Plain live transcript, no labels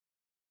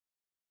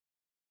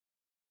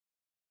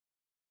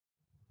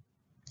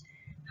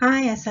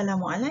Hi,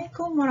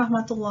 Assalamualaikum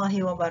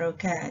warahmatullahi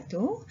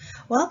wabarakatuh.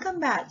 Welcome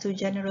back to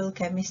General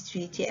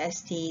Chemistry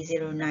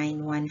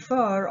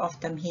TST0914 of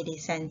Tamhidi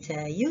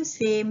Center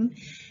USIM,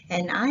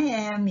 and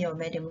I am your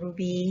Madam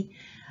Ruby.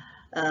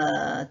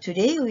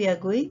 Today we are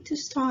going to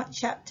start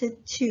Chapter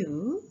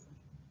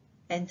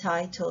 2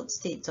 entitled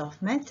States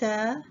of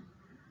Matter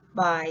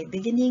by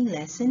beginning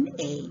Lesson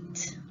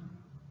 8.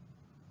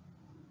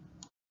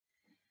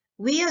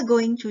 We are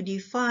going to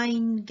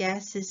define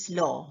gases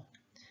law.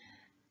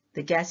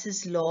 The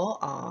gases law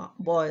are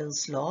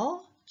Boyle's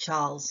law,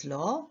 Charles'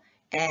 law,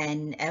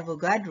 and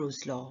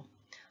Avogadro's law.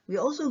 We're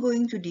also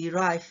going to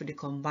derive the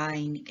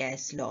combined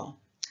gas law.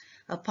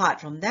 Apart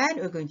from that,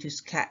 we're going to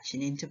sketch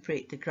and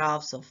interpret the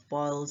graphs of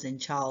Boyle's and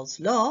Charles'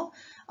 law.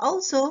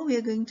 Also, we're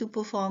going to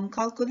perform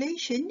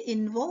calculation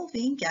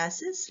involving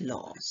gases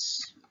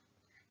laws.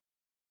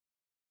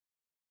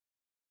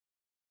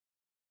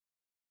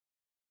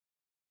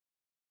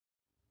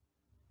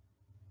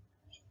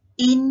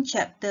 In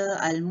chapter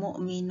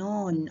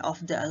Al-Mu'minun of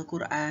the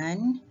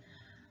Al-Quran,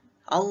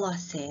 Allah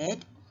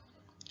said,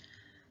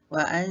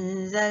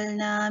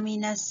 وَأَنزَلْنَا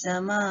مِنَ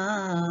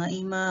السَّمَاءِ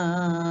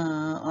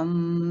مَاءً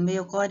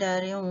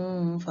بِقَدَرٍ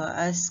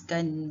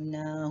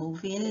فَأَسْكَنَّاهُ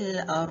فِي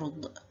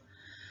الْأَرْضِ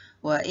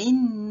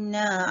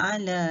وَإِنَّا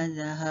عَلَى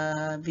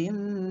ذَهَابٍ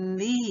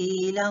بِهِ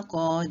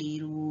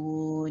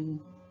لَقَادِرُونَ.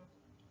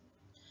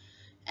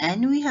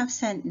 And we have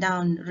sent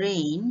down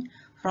rain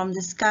from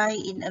the sky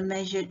in a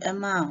measured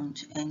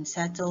amount and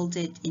settled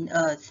it in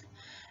earth,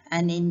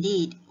 and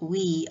indeed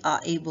we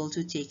are able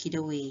to take it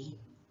away.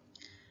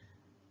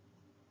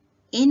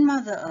 In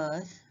Mother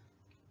Earth,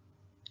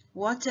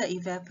 water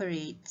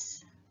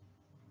evaporates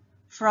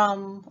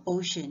from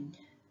ocean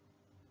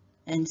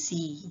and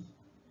sea.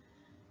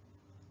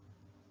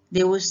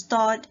 They were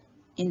stored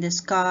in the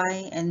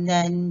sky and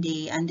then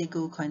they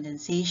undergo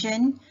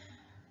condensation,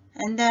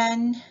 and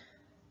then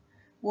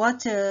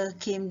water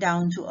came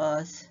down to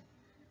earth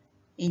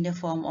in the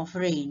form of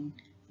rain,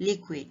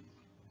 liquid.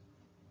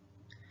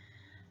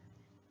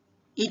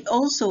 It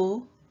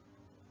also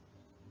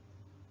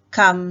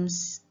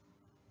comes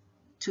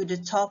to the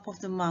top of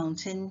the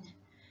mountain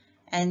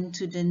and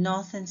to the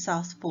North and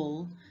South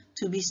Pole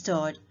to be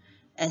stored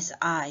as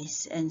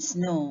ice and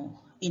snow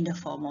in the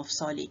form of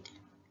solid.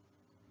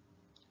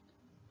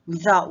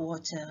 Without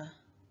water,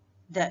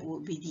 that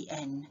would be the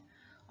end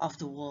of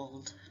the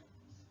world.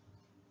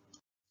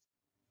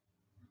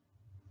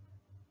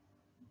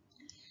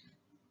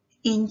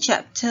 In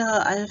chapter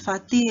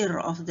Al-Fatir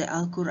of the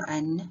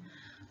Al-Quran,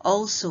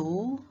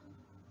 also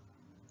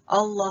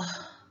Allah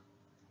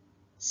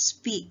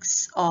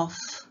speaks of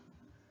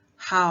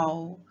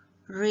how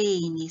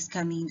rain is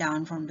coming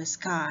down from the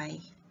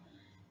sky.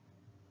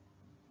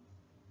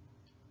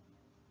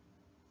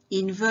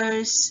 In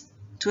verse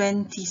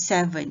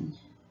 27,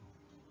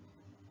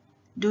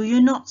 do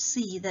you not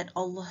see that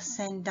Allah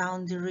sent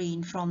down the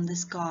rain from the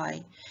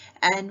sky,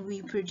 and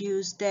we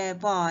produce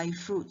thereby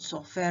fruits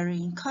of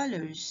varying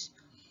colors?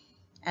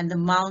 And the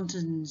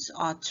mountains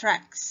are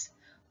tracts,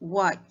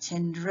 white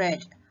and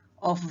red,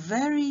 of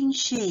varying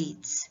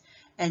shades,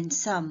 and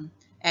some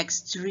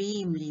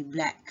extremely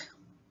black.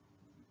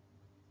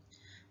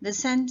 The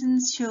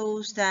sentence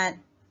shows that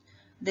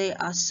there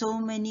are so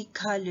many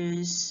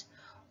colors,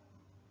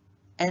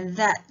 and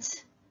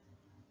that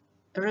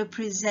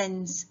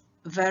represents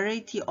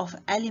variety of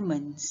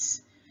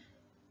elements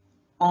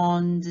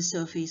on the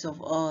surface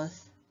of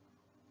earth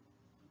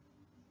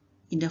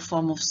in the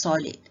form of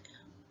solid.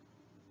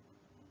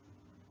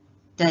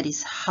 That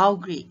is how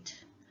great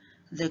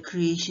the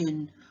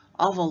creation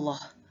of Allah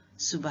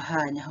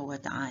subhanahu wa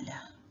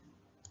ta'ala.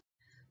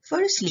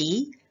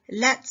 Firstly,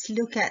 let's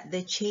look at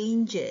the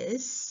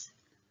changes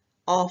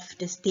of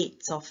the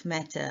states of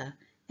matter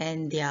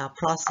and their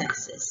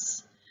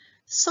processes.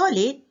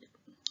 Solid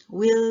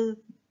will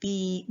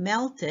be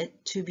melted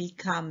to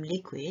become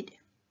liquid,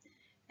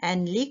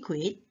 and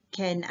liquid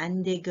can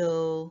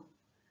undergo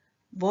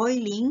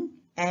boiling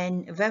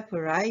and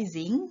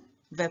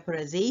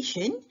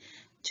vaporization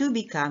to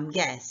become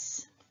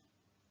gas.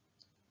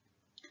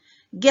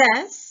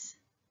 Gas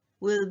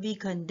will be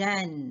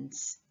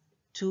condensed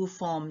to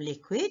form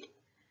liquid,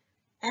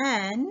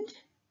 and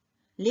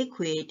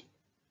liquid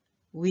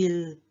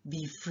will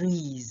be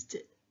freezed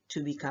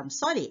to become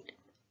solid.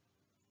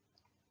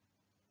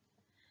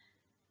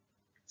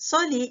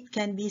 Solid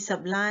can be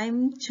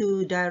sublimed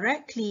to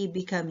directly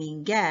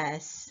becoming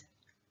gas,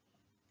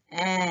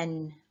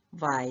 and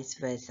vice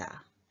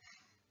versa.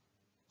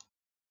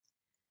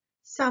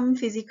 Some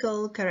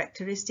physical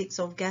characteristics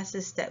of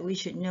gases that we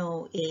should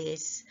know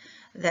is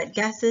that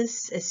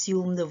gases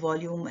assume the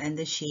volume and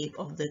the shape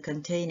of the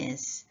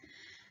containers.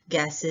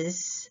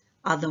 Gases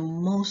are the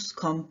most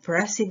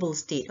compressible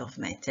state of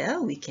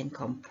matter. We can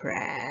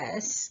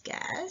compress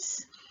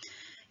gas.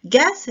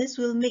 Gases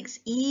will mix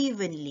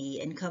evenly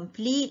and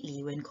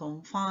completely when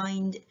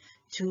confined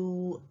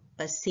to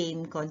a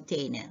same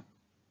container.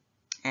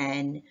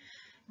 And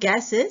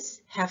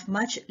gases have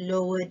much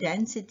lower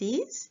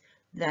densities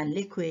than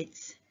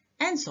liquids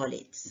and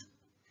solids.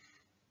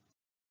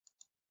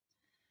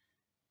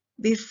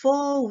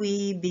 Before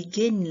we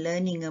begin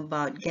learning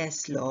about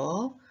gas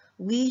law,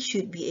 we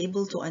should be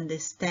able to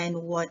understand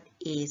what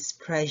is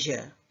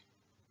pressure.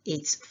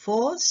 It's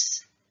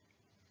force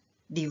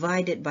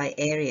divided by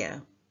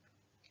area.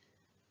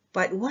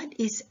 But what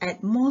is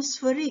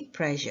atmospheric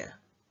pressure?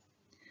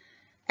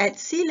 At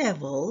sea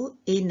level,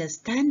 in a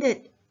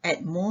standard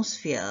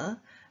atmosphere,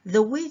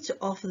 the weight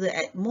of the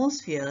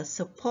atmosphere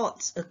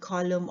supports a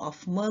column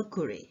of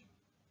mercury.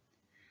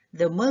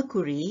 The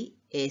mercury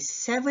is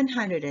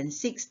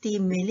 760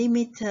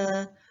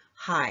 millimeter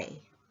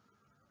high.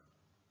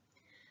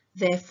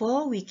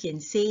 Therefore, we can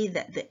say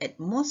that the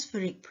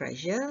atmospheric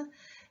pressure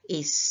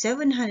is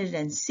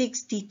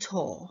 760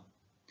 torr,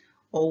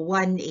 or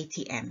 1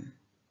 atm.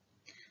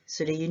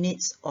 So the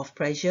units of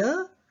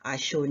pressure are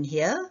shown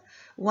here.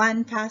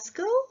 1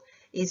 Pascal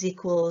is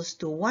equals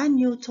to 1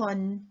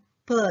 Newton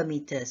per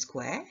meter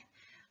square.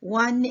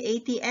 1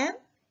 atm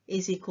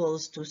is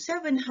equals to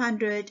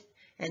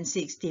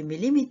 760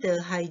 millimeter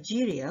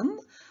hygerium,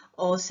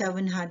 or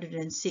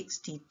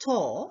 760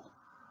 torr.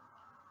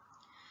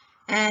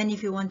 And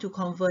if you want to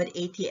convert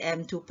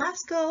atm to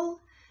Pascal,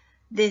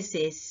 this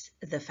is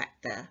the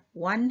factor,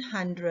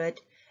 100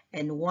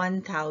 and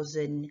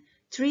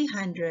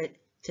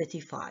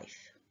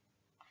 1,335.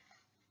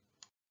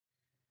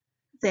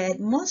 The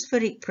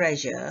atmospheric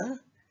pressure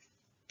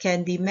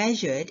can be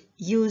measured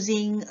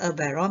using a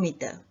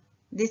barometer.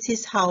 This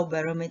is how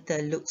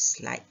barometer looks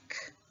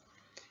like.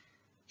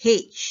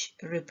 H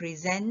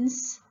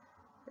represents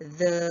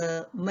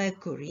the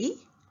mercury,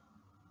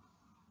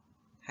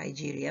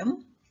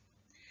 hygerium,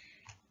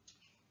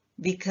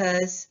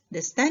 because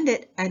the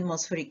standard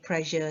atmospheric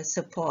pressure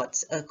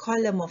supports a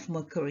column of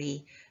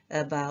mercury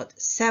about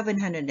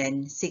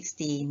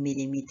 760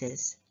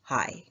 millimeters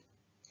high.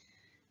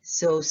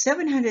 So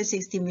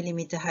 760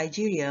 millimeter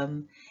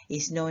hygerium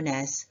is known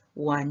as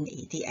 1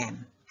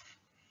 atm.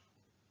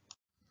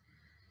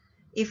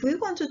 If we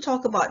want to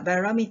talk about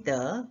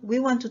barometer, we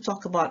want to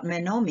talk about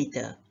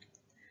manometer.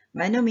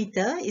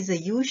 Manometer is a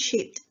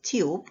U-shaped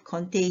tube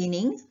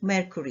containing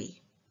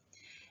mercury.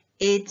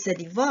 It's a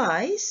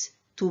device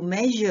to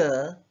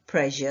measure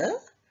pressure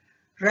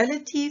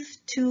relative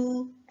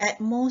to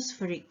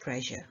atmospheric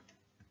pressure.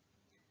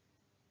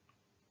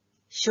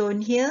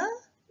 Shown here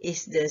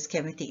is the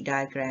schematic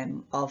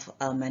diagram of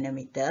a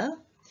manometer,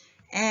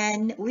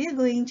 and we are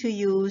going to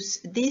use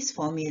this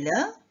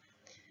formula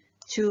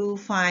to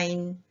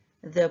find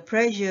the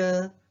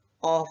pressure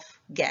of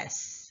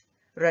gas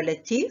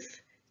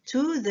relative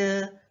to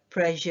the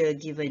pressure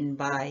given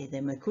by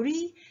the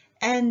mercury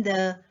and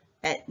the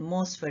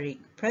atmospheric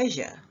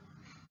pressure.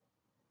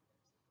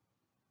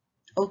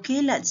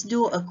 Okay, let's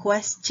do a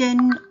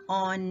question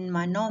on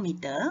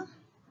manometer.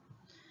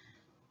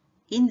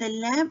 In the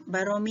lab,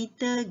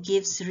 barometer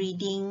gives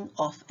reading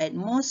of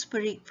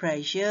atmospheric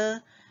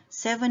pressure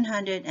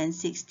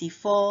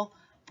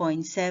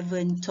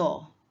 764.7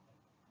 torr.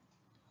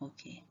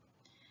 Okay.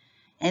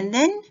 And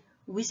then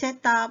we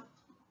set up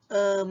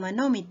a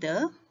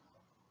manometer,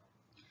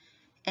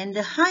 and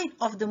the height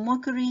of the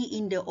mercury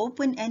in the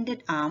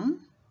open-ended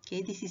arm,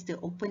 okay, this is the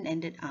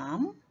open-ended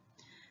arm,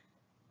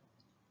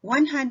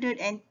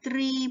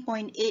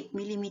 103.8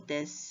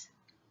 millimeters,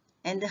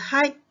 and the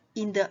height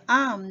in the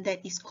arm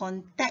that is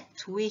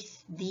contact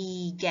with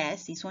the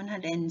gas is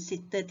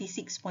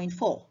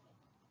 136.4.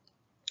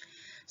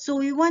 So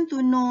we want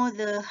to know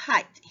the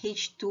height,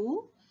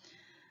 H2,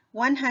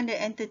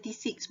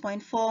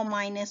 136.4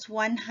 minus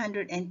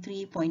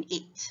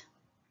 103.8.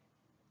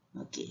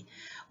 Okay,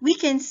 we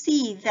can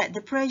see that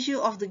the pressure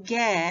of the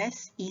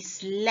gas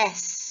is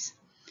less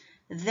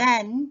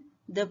than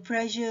the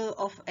pressure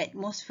of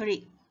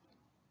atmospheric.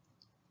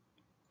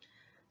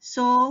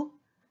 So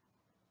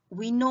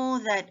we know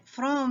that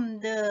from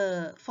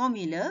the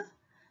formula,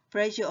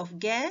 pressure of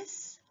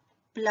gas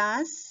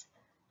plus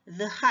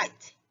the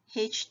height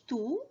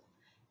H2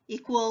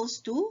 equals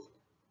to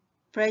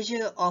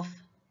pressure of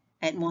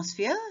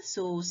atmosphere.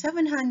 So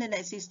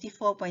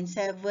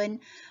 764.7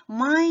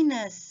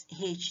 minus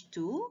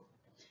H2,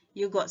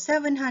 you got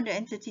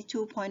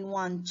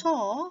 732.1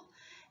 torr,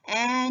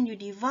 and you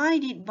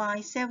divide it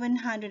by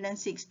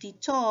 760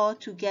 torr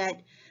to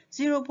get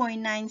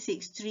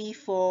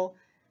 0.9634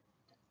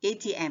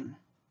 atm.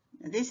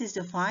 This is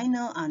the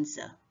final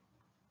answer.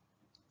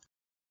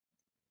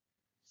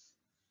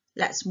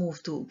 Let's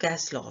move to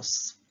gas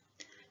laws.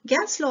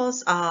 Gas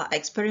laws are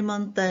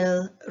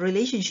experimental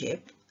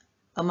relationship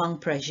among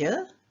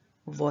pressure,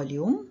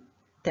 volume,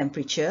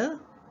 temperature,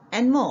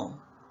 and more.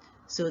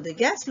 So the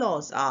gas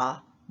laws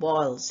are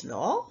Boyle's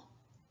law,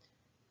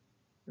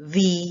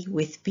 V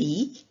with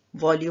P,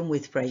 volume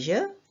with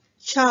pressure,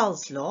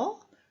 Charles'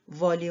 law,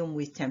 volume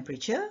with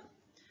temperature,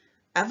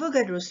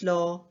 Avogadro's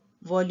law,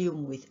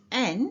 volume with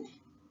N,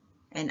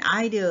 and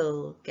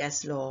ideal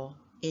gas law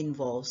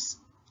involves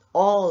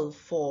all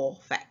four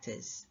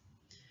factors.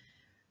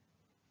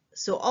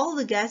 So all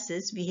the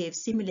gases behave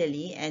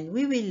similarly, and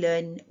we will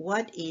learn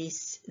what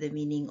is the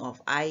meaning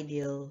of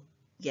ideal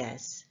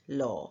gas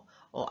law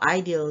or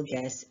ideal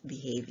gas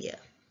behavior.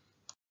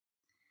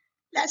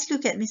 Let's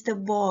look at Mr.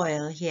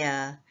 Boyle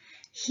here.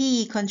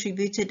 He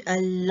contributed a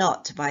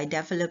lot by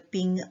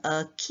developing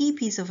a key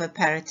piece of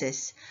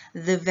apparatus,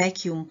 the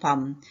vacuum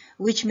pump,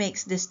 which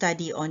makes the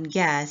study on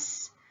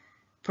gas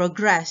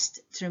progressed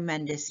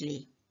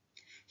tremendously.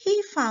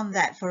 He found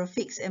that for a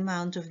fixed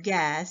amount of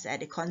gas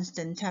at a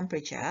constant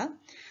temperature,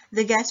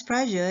 the gas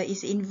pressure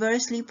is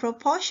inversely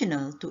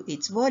proportional to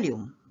its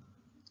volume.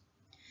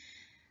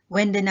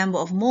 When the number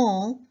of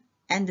mole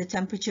and the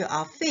temperature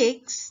are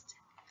fixed,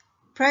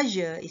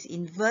 pressure is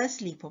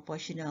inversely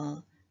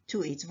proportional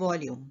to its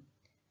volume.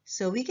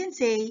 So we can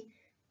say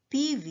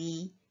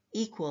PV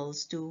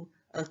equals to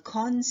a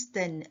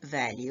constant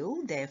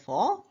value.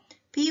 Therefore,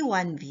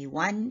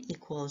 P1V1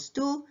 equals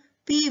to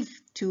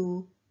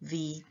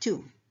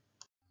P2V2.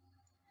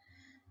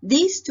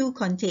 These two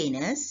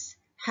containers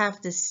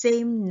have the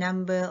same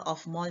number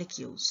of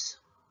molecules.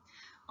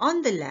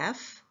 On the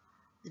left,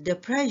 the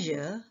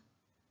pressure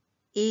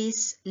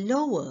is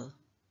lower.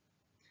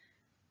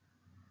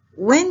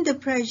 When the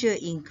pressure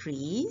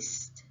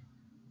increased,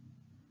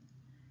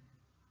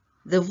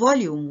 the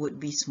volume would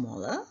be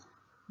smaller.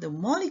 The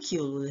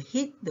molecule will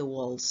hit the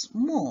walls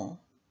more,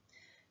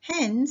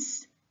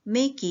 hence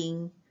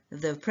making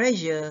the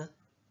pressure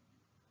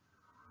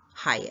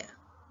higher.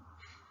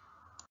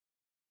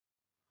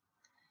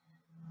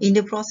 In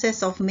the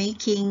process of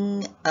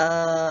making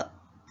a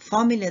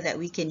formula that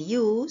we can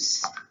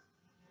use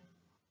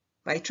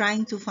by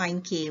trying to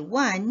find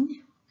K1,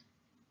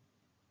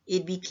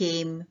 it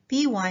became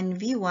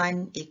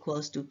P1V1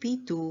 equals to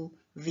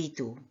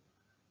P2V2.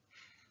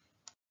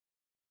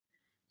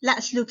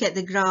 Let's look at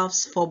the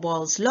graphs for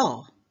Boyle's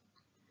law.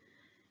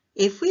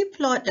 If we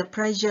plot the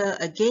pressure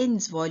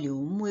against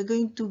volume, we're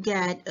going to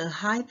get a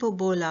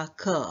hyperbola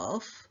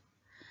curve.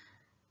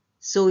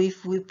 So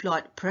if we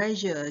plot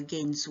pressure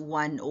against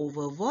 1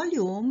 over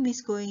volume,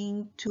 it's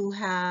going to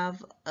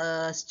have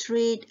a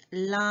straight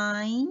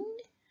line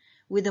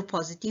with a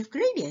positive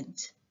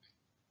gradient.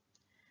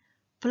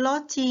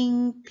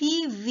 Plotting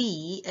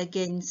PV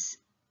against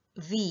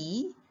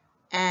V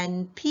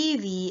and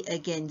PV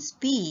against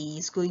P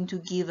is going to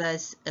give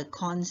us a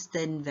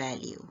constant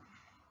value.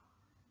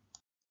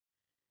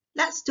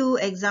 Let's do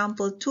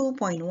example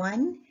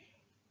 2.1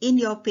 in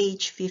your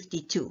page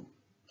 52.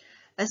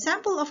 A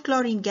sample of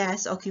chlorine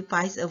gas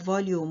occupies a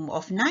volume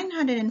of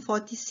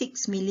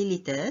 946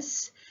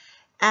 milliliters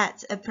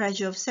at a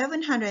pressure of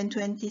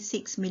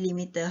 726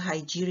 millimeter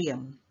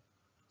hygerium.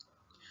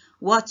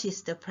 What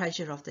is the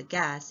pressure of the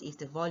gas if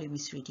the volume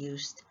is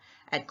reduced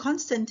at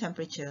constant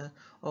temperature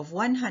of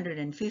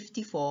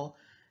 154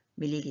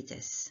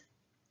 milliliters?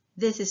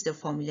 This is the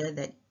formula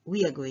that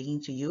we are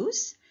going to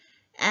use,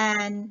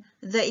 and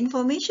the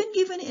information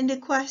given in the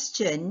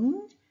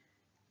question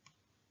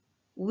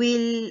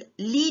will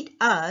lead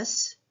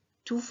us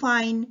to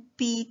find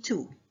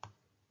P2.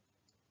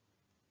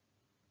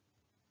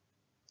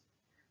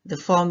 The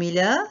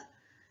formula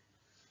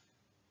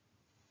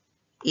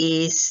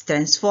is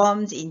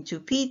transformed into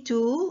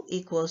P2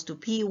 equals to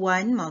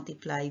P1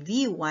 multiply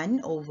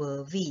V1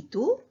 over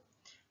V2,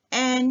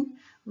 and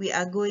we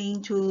are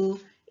going to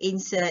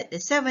insert the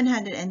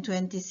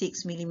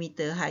 726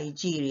 millimeter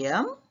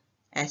hygerium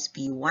as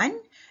P1,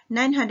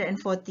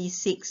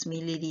 946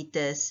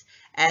 milliliters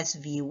as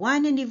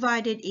V1, and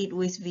divided it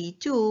with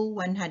V2,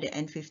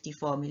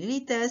 154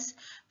 milliliters.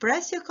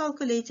 Press your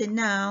calculator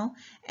now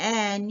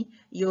and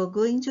you're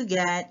going to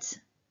get,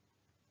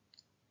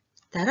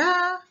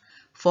 ta-da,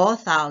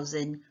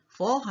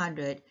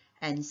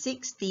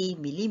 4,460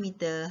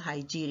 millimeter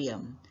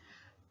hygerium.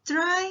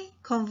 Try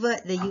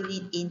convert the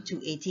unit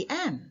into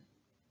ATM.